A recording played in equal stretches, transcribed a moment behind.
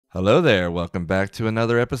Hello there, welcome back to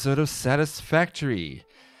another episode of Satisfactory.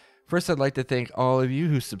 First, I'd like to thank all of you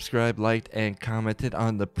who subscribed, liked, and commented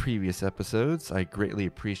on the previous episodes. I greatly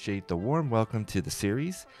appreciate the warm welcome to the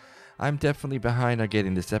series. I'm definitely behind on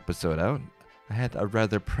getting this episode out. I had a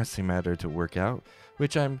rather pressing matter to work out,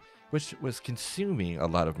 which was consuming a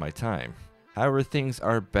lot of my time. However, things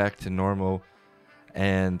are back to normal,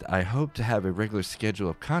 and I hope to have a regular schedule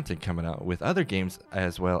of content coming out with other games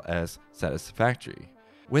as well as Satisfactory.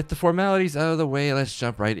 With the formalities out of the way, let's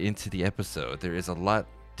jump right into the episode. There is a lot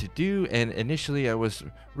to do, and initially I was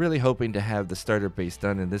really hoping to have the starter base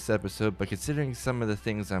done in this episode, but considering some of the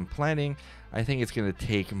things I'm planning, I think it's going to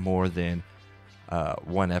take more than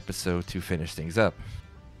one episode to finish things up.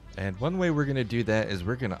 And one way we're going to do that is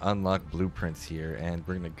we're going to unlock blueprints here, and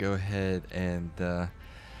we're going to go ahead and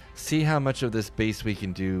see how much of this base we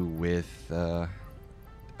can do with a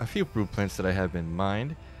few blueprints that I have in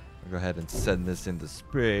mind. I'll go ahead and send this into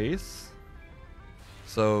space.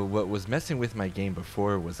 So what was messing with my game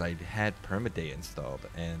before was I had permaday installed,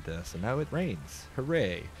 and so now it rains.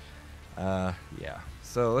 Hooray! Yeah.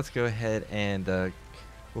 So let's go ahead and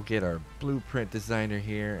we'll get our blueprint designer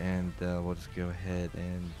here, and we'll just go ahead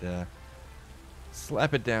and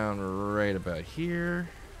slap it down right about here.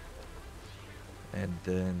 And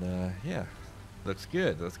then yeah, looks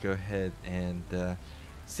good. Let's go ahead and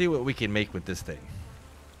see what we can make with this thing.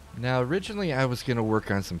 Now, originally I was going to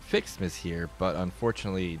work on some fixments here, but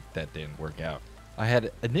unfortunately that didn't work out. I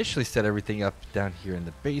had initially set everything up down here in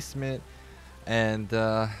the basement, and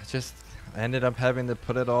just ended up having to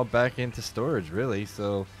put it all back into storage, really.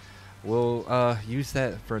 So we'll use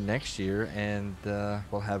that for next year, and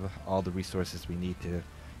we'll have all the resources we need to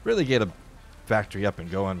really get a factory up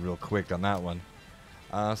and going real quick on that one.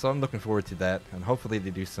 So I'm looking forward to that, and hopefully they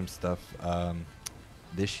do some stuff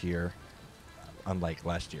this year, unlike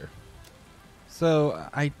last year. So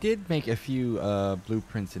I did make a few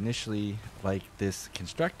blueprints initially, like this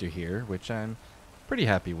constructor here, which I'm pretty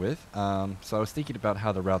happy with. So I was thinking about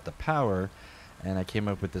how to route the power, and I came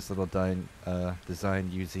up with this little design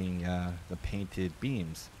using the painted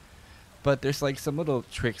beams. But there's like some little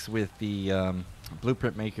tricks with the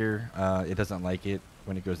blueprint maker. It doesn't like it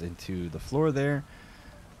when it goes into the floor there.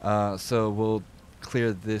 So we'll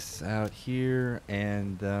clear this out here,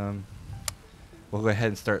 and we'll go ahead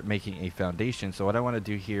and start making a foundation. So what I want to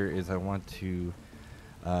do here is I want to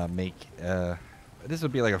make this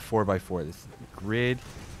would be like a 4x4 this grid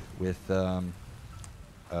with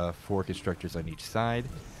 4 constructors on each side,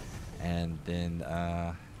 and then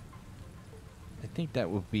I think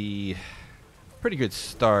that will be a pretty good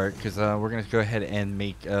start, because we're going to go ahead and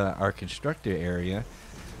make our constructor area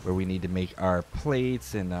where we need to make our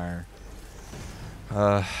plates and our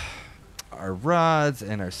rods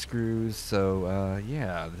and our screws. So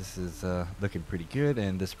yeah, this is looking pretty good,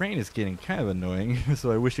 and this rain is getting kind of annoying,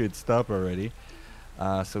 so I wish it would stop already.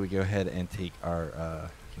 So we go ahead and take our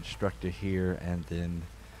constructor here, and then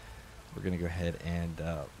we're gonna go ahead and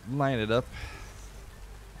line it up.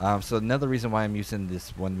 So another reason why I'm using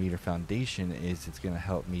this 1 meter foundation is it's gonna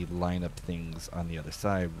help me line up things on the other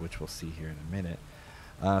side, which we'll see here in a minute.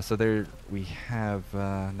 So there we have,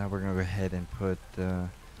 now we're gonna go ahead and put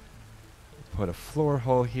a floor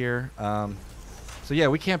hole here. So yeah,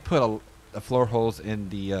 we can't put a floor holes in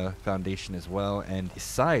the foundation as well, and the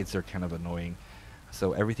sides are kind of annoying.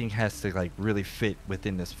 So everything has to like really fit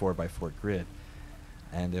within this 4x4 grid.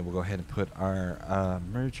 And then we'll go ahead and put our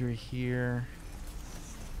merger here.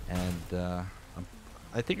 And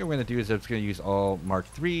I think what I'm going to do is I'm just going to use all Mark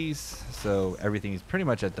 3s. So everything is pretty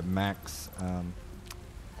much at the max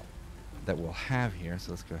that we'll have here.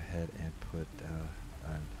 So let's go ahead and put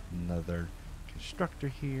another constructor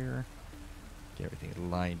here. Get everything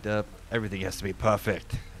lined up. Everything has to be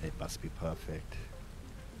perfect. It must be perfect.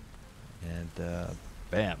 And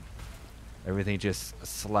bam. Everything just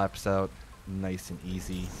slaps out nice and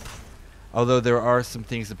easy. Although there are some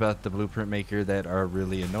things about the blueprint maker that are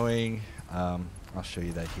really annoying. I'll show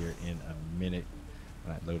you that here in a minute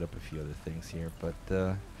when I load up a few other things here.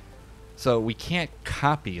 But so we can't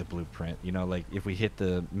copy a blueprint. You know, like if we hit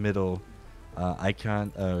the middle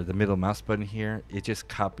icon, the middle mouse button here, it just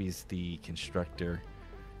copies the constructor.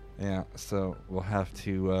 Yeah, so we'll have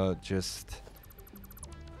to just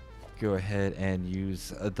go ahead and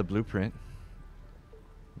use the blueprint.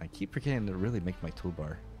 I keep forgetting to really make my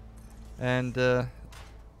toolbar. And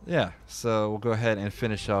yeah, so we'll go ahead and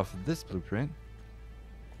finish off this blueprint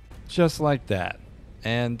just like that.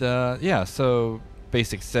 And yeah, so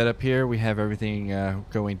basic setup here. We have everything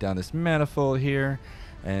going down this manifold here,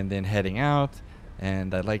 and then heading out.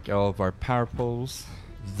 And I like all of our power poles.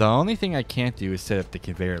 The only thing I can't do is set up the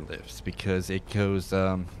conveyor lifts because it goes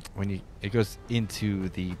it goes into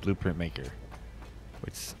the blueprint maker,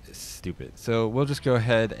 which is stupid. So we'll just go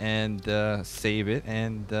ahead and save it,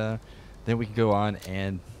 and then we can go on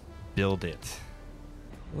and build it.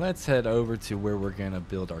 Let's head over to where we're gonna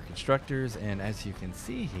build our constructors, and as you can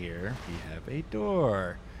see here, we have a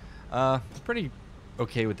door. Pretty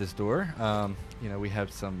okay with this door. You know, we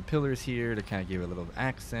have some pillars here to kind of give it a little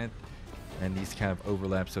accent, and these kind of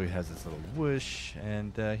overlap, so it has this little whoosh,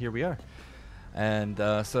 and here we are. And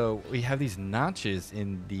so we have these notches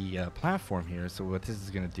in the platform here. So what this is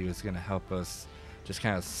going to do is going to help us just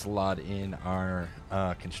kind of slot in our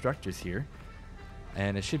constructors here,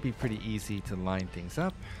 and it should be pretty easy to line things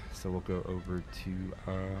up. So we'll go over to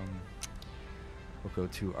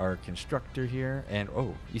our constructor here, and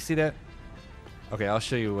oh, you see that? Okay, I'll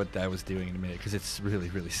show you what I was doing in a minute because it's really,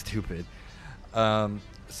 really stupid.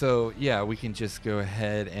 So yeah, we can just go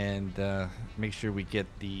ahead and make sure we get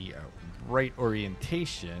the right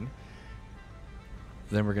orientation.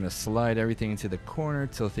 Then we're gonna slide everything into the corner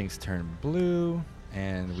till things turn blue,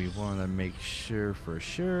 and we want to make sure for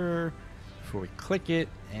sure before we click it,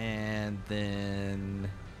 and then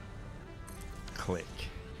click.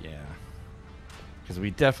 Yeah, because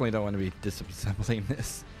we definitely don't want to be disassembling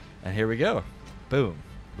this. And here we go. Boom,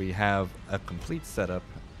 we have a complete setup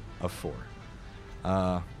of 4.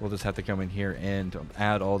 We'll just have to come in here and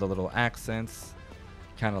add all the little accents,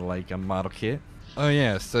 kind of like a model kit. Oh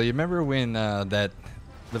yeah, so you remember when that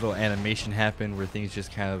little animation happened where things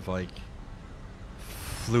just kind of like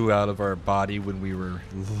flew out of our body when we were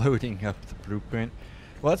loading up the blueprint?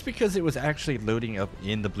 Well, that's because it was actually loading up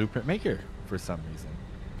in the blueprint maker for some reason.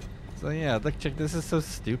 So yeah, look, check, this is so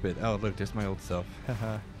stupid. Oh look, there's my old self.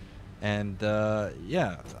 And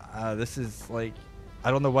yeah, this is like, I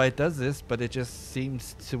don't know why it does this, but it just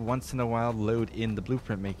seems to once in a while load in the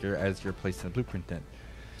blueprint maker as you're placing the blueprint in.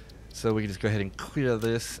 So we can just go ahead and clear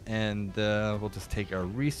this, and we'll just take our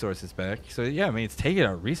resources back. So yeah, I mean, it's taking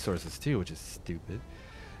our resources too, which is stupid.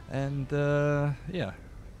 And yeah,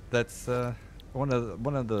 that's one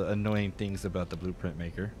of the annoying things about the blueprint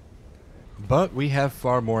maker. But we have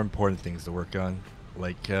far more important things to work on,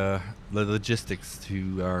 like the logistics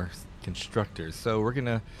to our constructors. So we're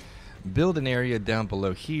gonna build an area down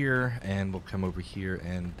below here, and we'll come over here,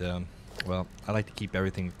 and well, I like to keep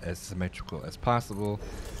everything as symmetrical as possible.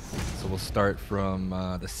 So we'll start from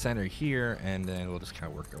the center here, and then we'll just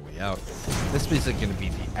kind of work our way out. This isn't going to be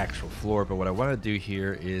the actual floor, but what I want to do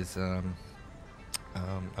here is I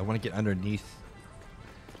want to get underneath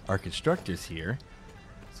our constructors here.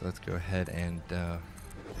 So let's go ahead and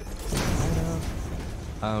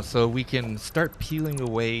so we can start peeling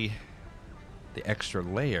away the extra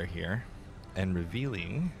layer here and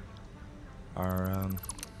revealing our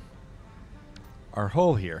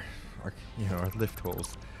hole here, our lift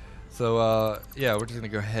holes. So yeah, we're just gonna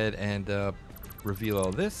go ahead and reveal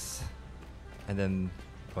all this, and then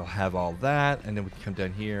we'll have all that, and then we can come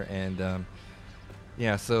down here, and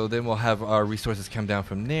yeah, so then we'll have our resources come down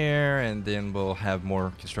from there, and then we'll have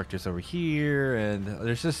more constructors over here, and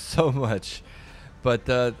there's just so much. But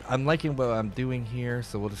I'm liking what I'm doing here,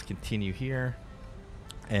 so we'll just continue here,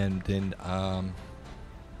 and then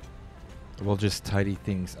we'll just tidy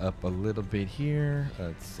things up a little bit here.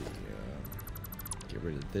 Let's see, get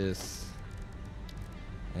rid of this,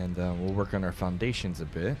 and we'll work on our foundations a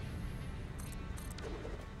bit,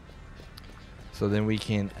 so then we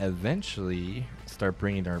can eventually start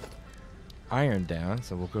bringing our iron down.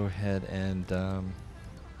 So we'll go ahead and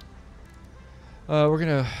we're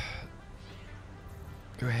gonna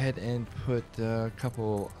go ahead and put a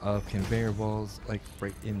couple of conveyor walls like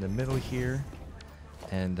right in the middle here,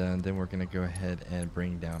 and then we're gonna go ahead and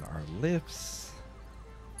bring down our lifts,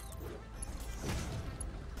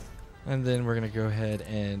 and then we're gonna go ahead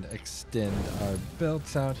and extend our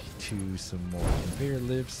belts out to some more conveyor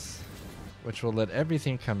lifts, which will let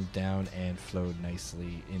everything come down and flow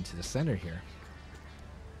nicely into the center here.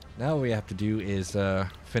 Now what we have to do is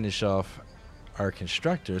finish off our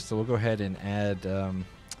constructors, so we'll go ahead and add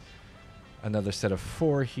another set of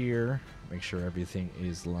 4 here. Make sure everything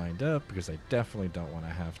is lined up, because I definitely don't want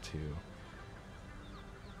to have to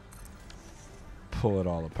pull it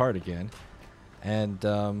all apart again. And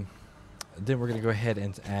then we're going to go ahead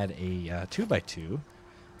and add a 2x2.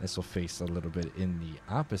 This will face a little bit in the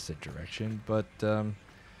opposite direction, but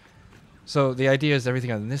so the idea is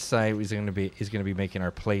everything on this side is going to be making our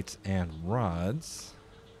plates and rods.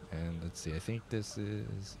 And let's see, I think this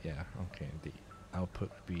is, yeah, okay, the output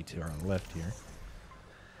would be to our left here.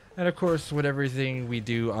 And of course, with everything we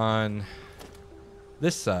do on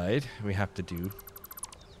this side, we have to do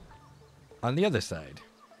on the other side.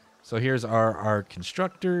 So here's our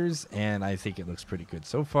constructors, and I think it looks pretty good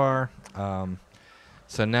so far.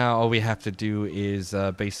 So now all we have to do is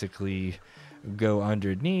basically go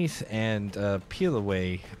underneath and peel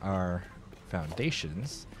away our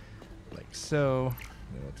foundations, like so.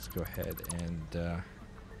 Then we'll just go ahead and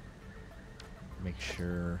make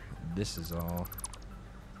sure this is all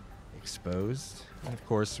exposed. And of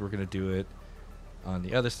course, we're going to do it on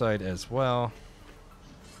the other side as well.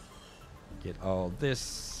 Get all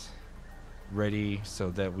this ready so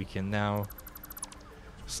that we can now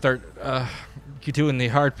start doing the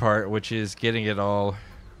hard part, which is getting it all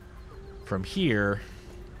from here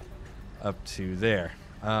up to there.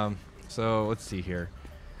 So let's see here.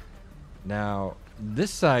 Now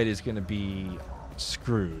this side is going to be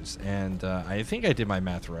screws, and I think I did my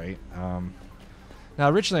math right. Now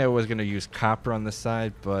originally I was going to use copper on this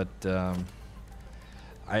side, but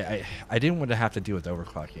I didn't want to have to deal with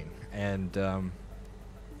overclocking, and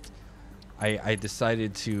I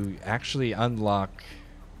decided to actually unlock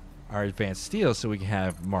our advanced steel so we can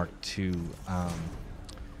have Mark II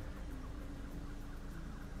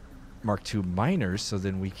miners, so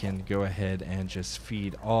then we can go ahead and just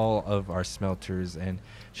feed all of our smelters, and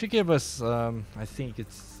should give us I think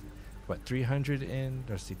it's what, 300 in,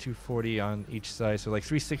 let's see, 240 on each side, so like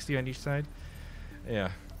 360 on each side. Yeah,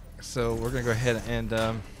 so we're gonna go ahead and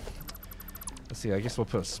let's see, I guess we'll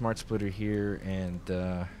put a smart splitter here,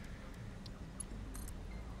 and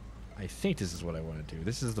I think this is what I want to do.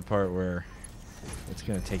 This is the part where it's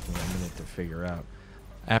gonna take me a minute to figure out.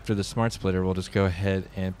 After the smart splitter, we'll just go ahead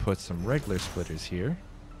and put some regular splitters here.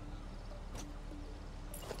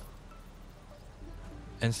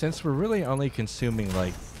 And since we're really only consuming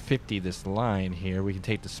like 50 this line here, we can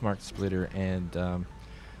take the smart splitter and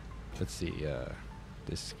let's see,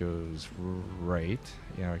 this goes right.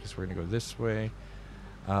 Yeah, I guess we're gonna go this way.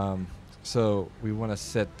 So we want to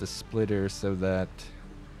set the splitter so that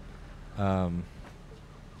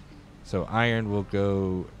so iron will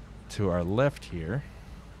go to our left here,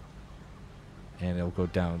 and it'll go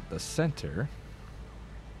down the center,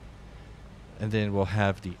 and then we'll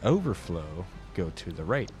have the overflow go to the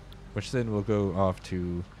right, which then will go off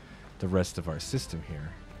to the rest of our system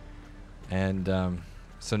here. And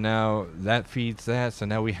so now that feeds that, so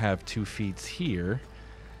now we have 2 feeds here,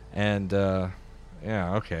 and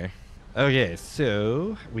yeah, okay,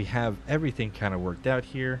 so we have everything kind of worked out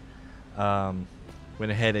here.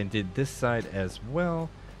 Went ahead and did this side as well,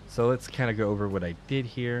 so let's kind of go over what I did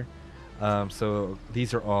here. So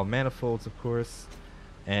these are all manifolds, of course,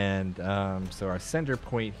 and so our center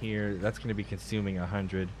point here, that's going to be consuming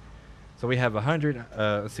 100. So we have 100.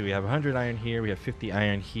 Let's see, we have 100 iron here, we have 50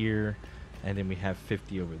 iron here, and then we have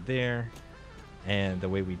 50 over there. And the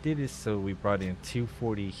way we did is, so we brought in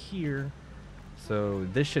 240 here, so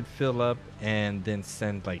this should fill up and then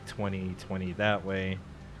send like 20 that way,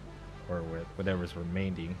 or whatever's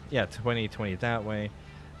remaining. Yeah, 20 that way.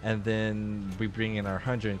 And then we bring in our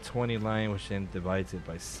 120 line, which then divides it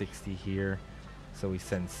by 60 here. So we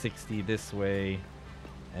send 60 this way,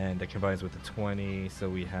 and that combines with the 20. So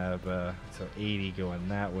we have so 80 going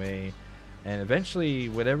that way. And eventually,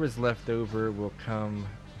 whatever's left over will come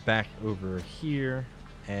back over here,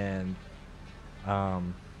 and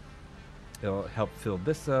it'll help fill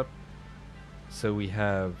this up. So we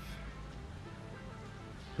have,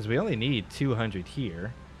 because we only need 200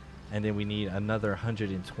 here, and then we need another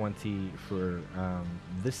 120 for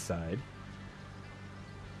this side.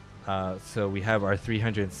 So we have our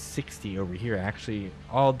 360 over here, actually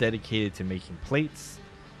all dedicated to making plates.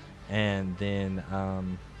 And then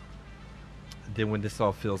when this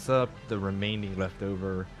all fills up, the remaining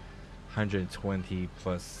leftover 120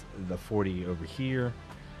 plus the 40 over here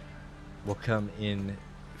will come in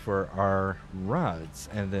for our rods.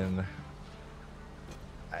 And then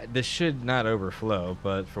this should not overflow,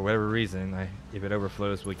 but for whatever reason, if it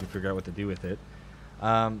overflows, we can figure out what to do with it.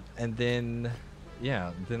 And then,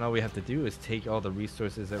 yeah, then all we have to do is take all the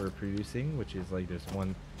resources that we're producing, which is like there's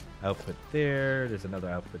one output there, there's another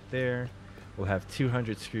output there. We'll have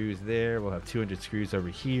 200 screws there, we'll have 200 screws over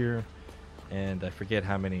here, and I forget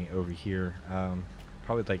how many over here.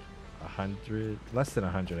 Probably like 100, less than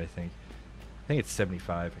 100, I think. I think it's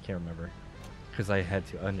 75, I can't remember, because I had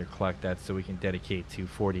to underclock that so we can dedicate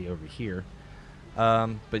 240 over here.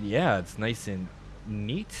 But yeah, it's nice and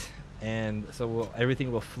neat. And so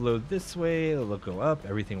everything will flow this way, it'll go up,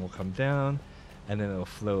 everything will come down, and then it'll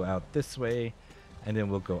flow out this way, and then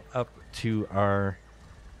we'll go up to our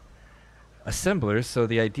assemblers. So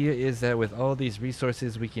the idea is that with all these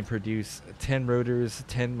resources, we can produce 10 rotors,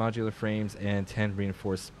 10 modular frames, and 10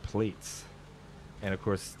 reinforced plates. And of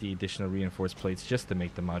course, the additional reinforced plates just to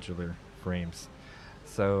make the modular frames.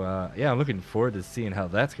 So yeah, I'm looking forward to seeing how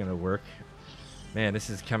that's gonna work. Man, this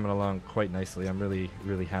is coming along quite nicely. I'm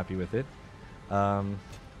really happy with it.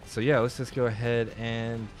 So yeah, let's just go ahead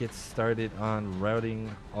and get started on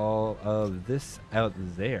routing all of this out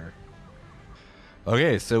there.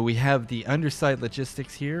 Okay, so we have the underside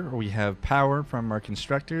logistics here. We have power from our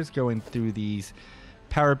constructors going through these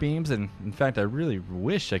power beams, and in fact I really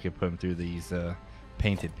wish I could put them through these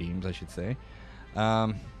painted beams, I should say.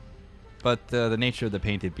 But the nature of the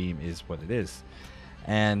painted beam is what it is.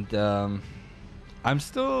 And I'm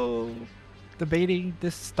still debating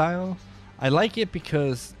this style. I like it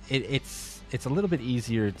because it's a little bit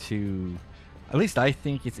easier to, at least I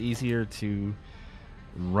think it's easier to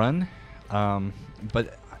run.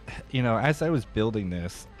 But you know, as I was building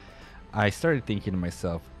this, I started thinking to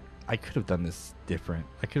myself, I could have done this different.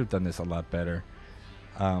 I could have done this a lot better,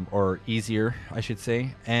 or easier, I should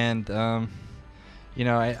say. And you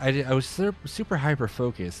know, I was super hyper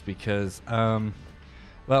focused because,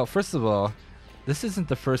 well, first of all, this isn't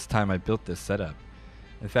the first time I built this setup.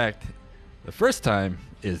 In fact, the first time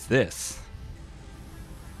is this.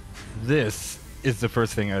 This is the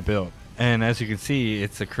first thing I built. And as you can see,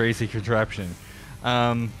 it's a crazy contraption.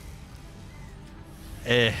 How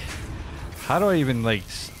do I even like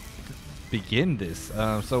begin this?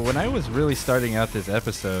 So when I was really starting out this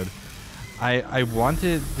episode, I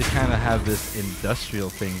wanted to kind of have this industrial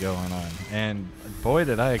thing going on, and boy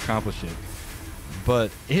did I accomplish it.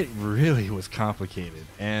 But it really was complicated,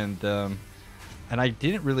 and I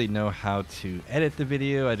didn't really know how to edit the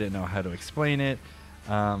video. I didn't know how to explain it.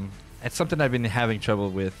 It's something I've been having trouble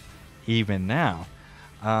with even now.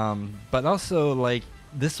 But also, like,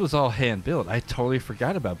 this was all hand built. I totally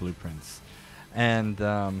forgot about blueprints, and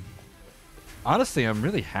honestly, I'm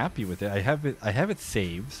really happy with it. I have it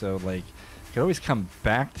saved, so like I can always come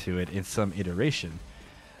back to it in some iteration.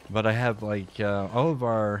 But I have like all of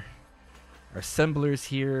our assemblers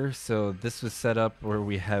here. So this was set up where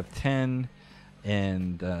we have 10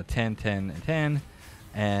 and 10, 10, and 10.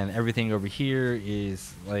 And everything over here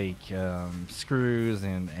is like screws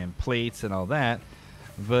and plates and all that.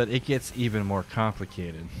 But it gets even more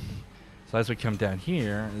complicated. So as we come down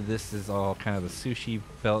here, this is all kind of a sushi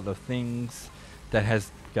belt of things that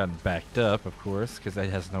has gotten backed up, of course, because it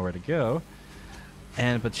has nowhere to go.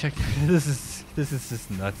 But check, this is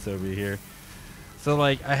just nuts over here. So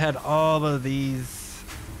like I had all of these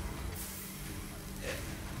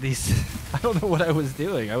I don't know what I was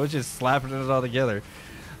doing. I was just slapping it all together.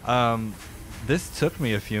 This took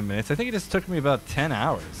me a few minutes. I think it just took me about 10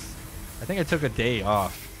 hours. I think I took a day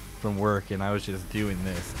off from work and I was just doing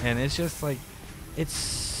this. And it's just like, it's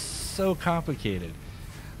so complicated.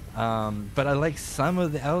 But I like some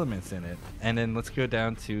of the elements in it. And then let's go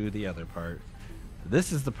down to the other part.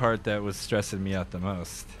 This is the part that was stressing me out the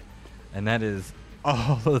most. And that is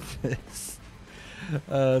all of this.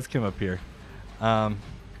 Let's come up here.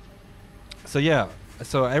 So yeah,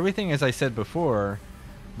 so everything, as I said before,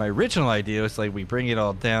 my original idea was like we bring it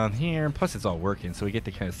all down here, and plus it's all working, so we get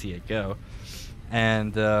to kind of see it go,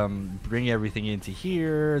 and bring everything into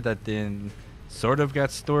here. That then sort of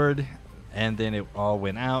got stored, and then it all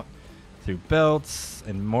went out through belts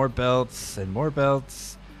and more belts and more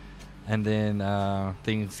belts, and then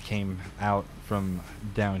things came out from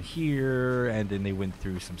down here, and then they went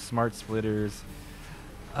through some smart splitters.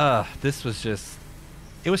 This was just,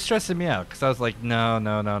 it was stressing me out because I was like, no,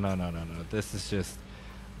 this is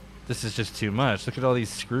just too much. Look at all these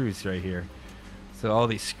screws right here. So all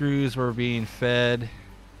these screws were being fed,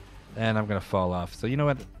 and I'm gonna fall off. So you know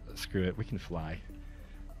what? Screw it. We can fly.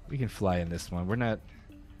 We can fly in this one. We're not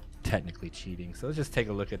technically cheating. So let's just take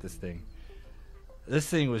a look at this thing. This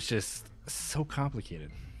thing was just so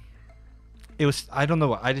complicated. It was, I don't know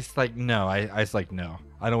what, I just like, no, I was like, no,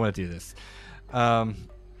 I don't want to do this.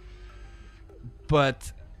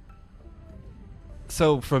 But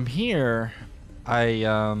so from here,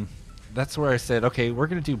 that's where I said, okay, we're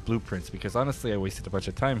going to do blueprints, because honestly, I wasted a bunch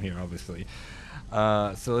of time here, obviously.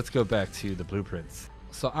 So let's go back to the blueprints.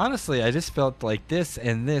 So honestly, I just felt like this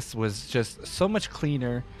and this was just so much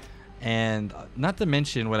cleaner. And not to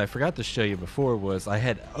mention, what I forgot to show you before was I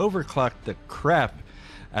had overclocked the crap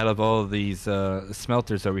out of all of these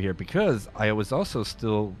smelters over here, because I was also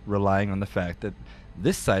still relying on the fact that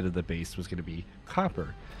this side of the base was going to be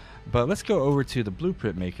copper. But let's go over to the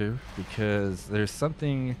blueprint maker, because there's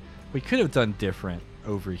something we could have done different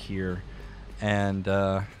over here. And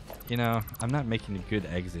you know, I'm not making a good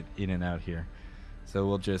exit in and out here, so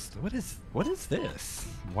we'll just, what is this?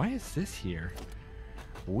 Why is this here?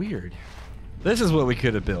 Weird. This is what we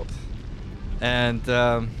could have built. And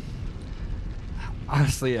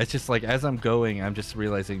honestly, it's just like as I'm going, I'm just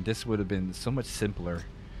realizing this would have been so much simpler.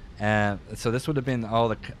 And so this would have been all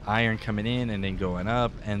the iron coming in and then going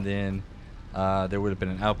up, and then there would have been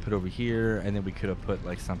an output over here, and then we could have put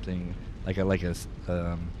like something like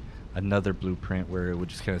another blueprint where it would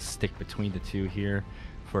just kind of stick between the two here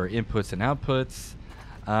for inputs and outputs.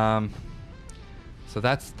 So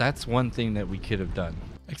that's one thing that we could have done.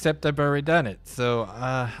 Except I've already done it, so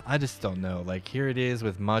I just don't know. Like here it is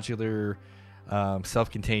with modular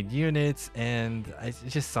self-contained units, and it's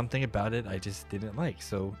just something about it I just didn't like.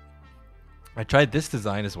 So I tried this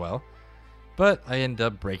design as well, but I ended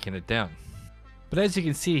up breaking it down. But as you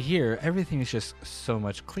can see here, everything is just so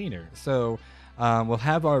much cleaner. So we'll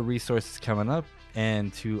have our resources coming up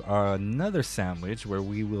and to another sandwich where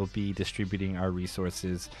we will be distributing our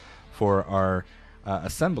resources for our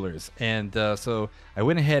assemblers. And so I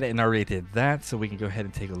went ahead and already did that, so we can go ahead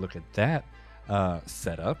and take a look at that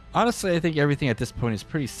setup. Honestly, I think everything at this point is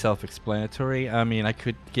pretty self-explanatory. I mean, I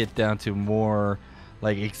could get down to more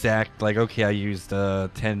like exact, like, okay, I used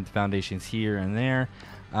 10 foundations here and there.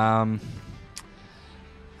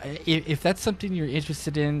 If that's something you're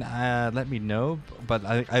interested in, let me know. But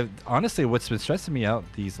I honestly, what's been stressing me out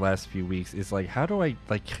these last few weeks is like, how do I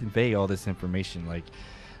like convey all this information? Like,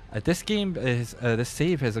 this game is this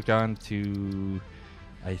save has gone to,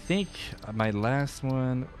 I think my last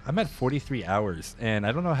one, I'm at 43 hours, and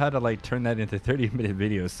I don't know how to like turn that into 30-minute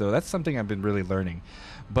videos. So that's something I've been really learning.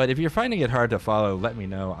 But if you're finding it hard to follow, let me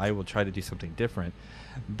know. I will try to do something different.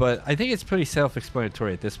 But I think it's pretty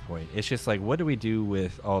self-explanatory at this point. It's just like, what do we do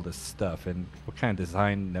with all this stuff, and what kind of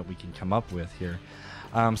design that we can come up with here.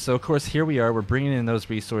 So of course, here we are. We're bringing in those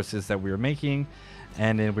resources that we were making,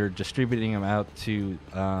 and then we're distributing them out to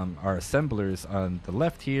our assemblers on the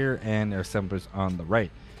left here and our assemblers on the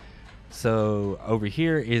right. So over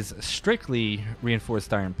here is strictly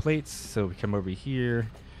reinforced iron plates. So we come over here,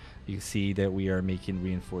 you can see that we are making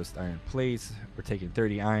reinforced iron plates. We're taking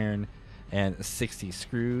 30 iron and 60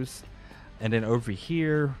 screws. And then over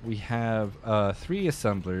here we have 3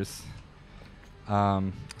 assemblers.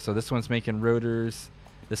 So this one's making rotors,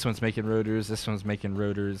 this one's making rotors, this one's making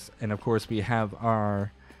rotors, and of course we have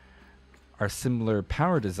our similar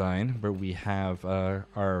power design where we have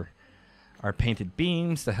our painted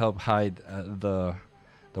beams to help hide the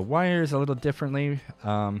wires a little differently.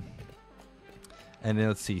 And then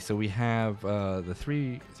let's see, so we have the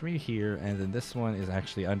three here, and then this one is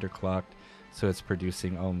actually underclocked, so it's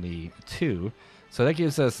producing only 2. So that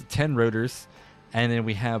gives us 10 rotors. And then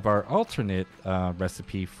we have our alternate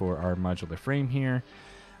recipe for our modular frame here,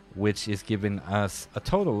 which is giving us a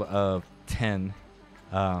total of 10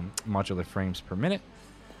 modular frames per minute.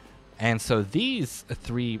 And so these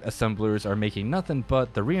 3 assemblers are making nothing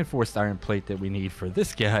but the reinforced iron plate that we need for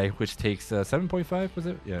this guy, which takes 7.5, was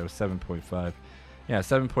it? Yeah, it was 7.5. Yeah,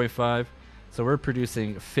 7.5. So we're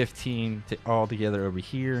producing 15 all together over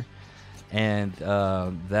here. And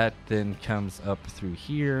that then comes up through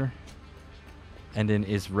here, and then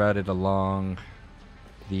is routed along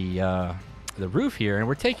the roof here. And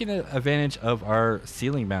we're taking advantage of our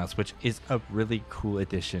ceiling mounts, which is a really cool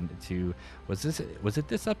addition to, was it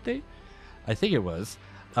this update? I think it was.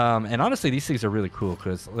 And honestly, these things are really cool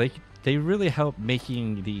because like they really help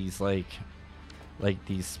making these like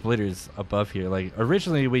these splitters above here. Like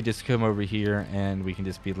originally we just come over here and we can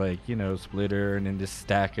just be like, you know, splitter, and then just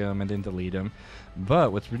stack them and then delete them.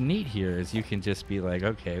 But what's neat here is you can just be like,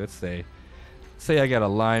 okay, let's say I got a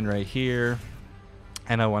line right here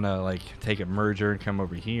and I want to like take a merger and come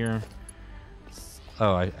over here.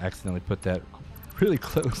 Oh, I accidentally put that really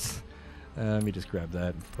close. Let me just grab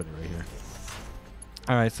that and put it right here.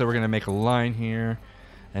 All right, so we're gonna make a line here,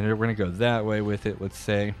 and we're gonna go that way with it. Let's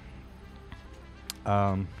say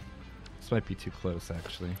this might be too close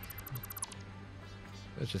actually.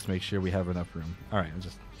 Let's just make sure we have enough room. All right,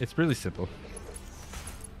 it's really simple.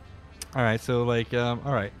 All right, so like all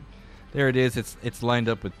right, there it is. It's lined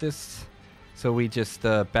up with this. So we just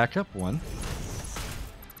back up one,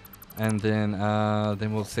 and then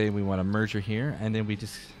we'll say we want a merger here, and then we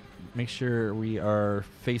just make sure we are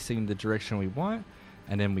facing the direction we want,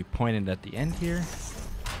 and then we point it at the end here,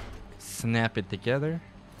 snap it together.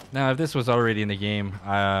 Now if this was already in the game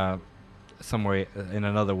some way, in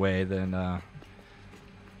another way, then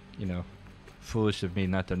you know, foolish of me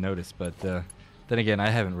not to notice. But then again, I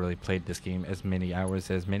haven't really played this game as many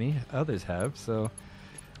hours as many others have, so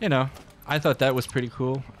you know, I thought that was pretty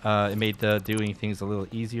cool. It made doing things a little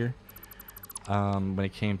easier when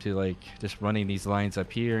it came to like just running these lines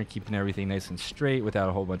up here and keeping everything nice and straight without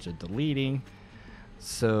a whole bunch of deleting.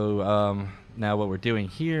 So now what we're doing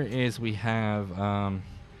here is we have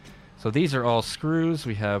So these are all screws.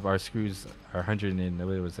 We have our screws, our 100 and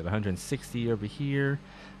what was it, 160 over here,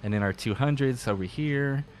 and then our 200s over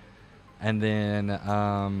here, and then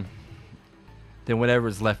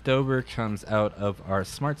whatever's left over comes out of our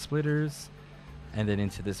smart splitters, and then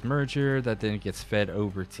into this merger that then gets fed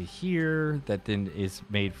over to here. That then is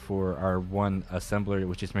made for our one assembler,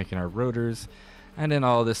 which is making our rotors, and then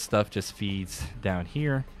all this stuff just feeds down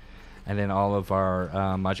here. And then all of our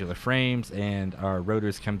modular frames and our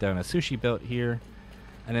rotors come down a sushi belt here.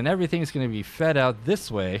 And then everything's going to be fed out this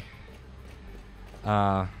way in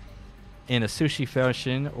a sushi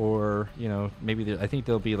fashion, or, you know, maybe I think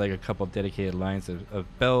there'll be like a couple of dedicated lines of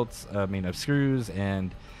belts, of screws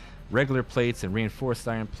and regular plates and reinforced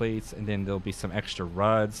iron plates. And then there'll be some extra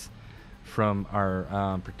rods from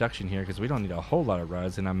our production here, because we don't need a whole lot of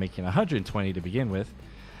rods, and I'm making 120 to begin with.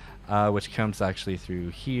 Which comes actually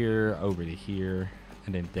through here, over to here,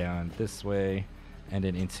 and then down this way, and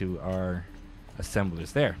then into our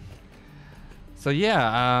assemblers there. So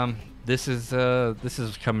yeah, this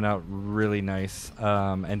is coming out really nice.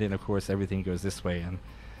 And then of course everything goes this way, and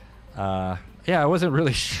yeah, I wasn't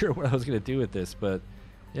really sure what I was gonna do with this, but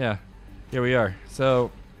yeah, here we are.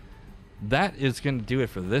 So that is going to do it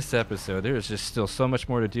for this episode. There is just still so much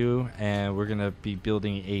more to do, and we're going to be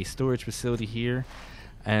building a storage facility here.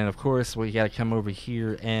 And of course, we got to come over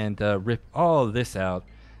here and rip all of this out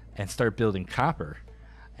and start building copper.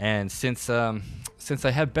 And since I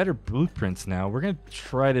have better blueprints now, we're going to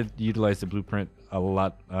try to utilize the blueprint a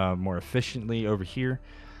lot more efficiently over here.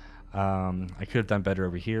 I could have done better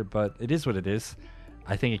over here, but it is what it is.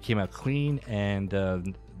 I think it came out clean, and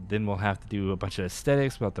then we'll have to do a bunch of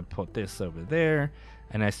aesthetics. We'll have to put this over there,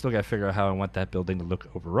 and I still got to figure out how I want that building to look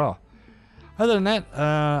overall. Other than that,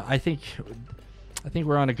 I think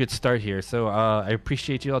we're on a good start here. So I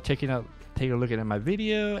appreciate you all taking a look at my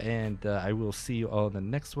video, and I will see you all in the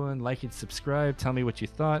next one. Like and subscribe. Tell me what you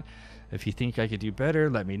thought. If you think I could do better,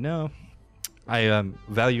 let me know. I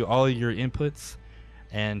value all your inputs,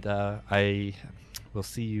 and I will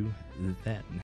see you then.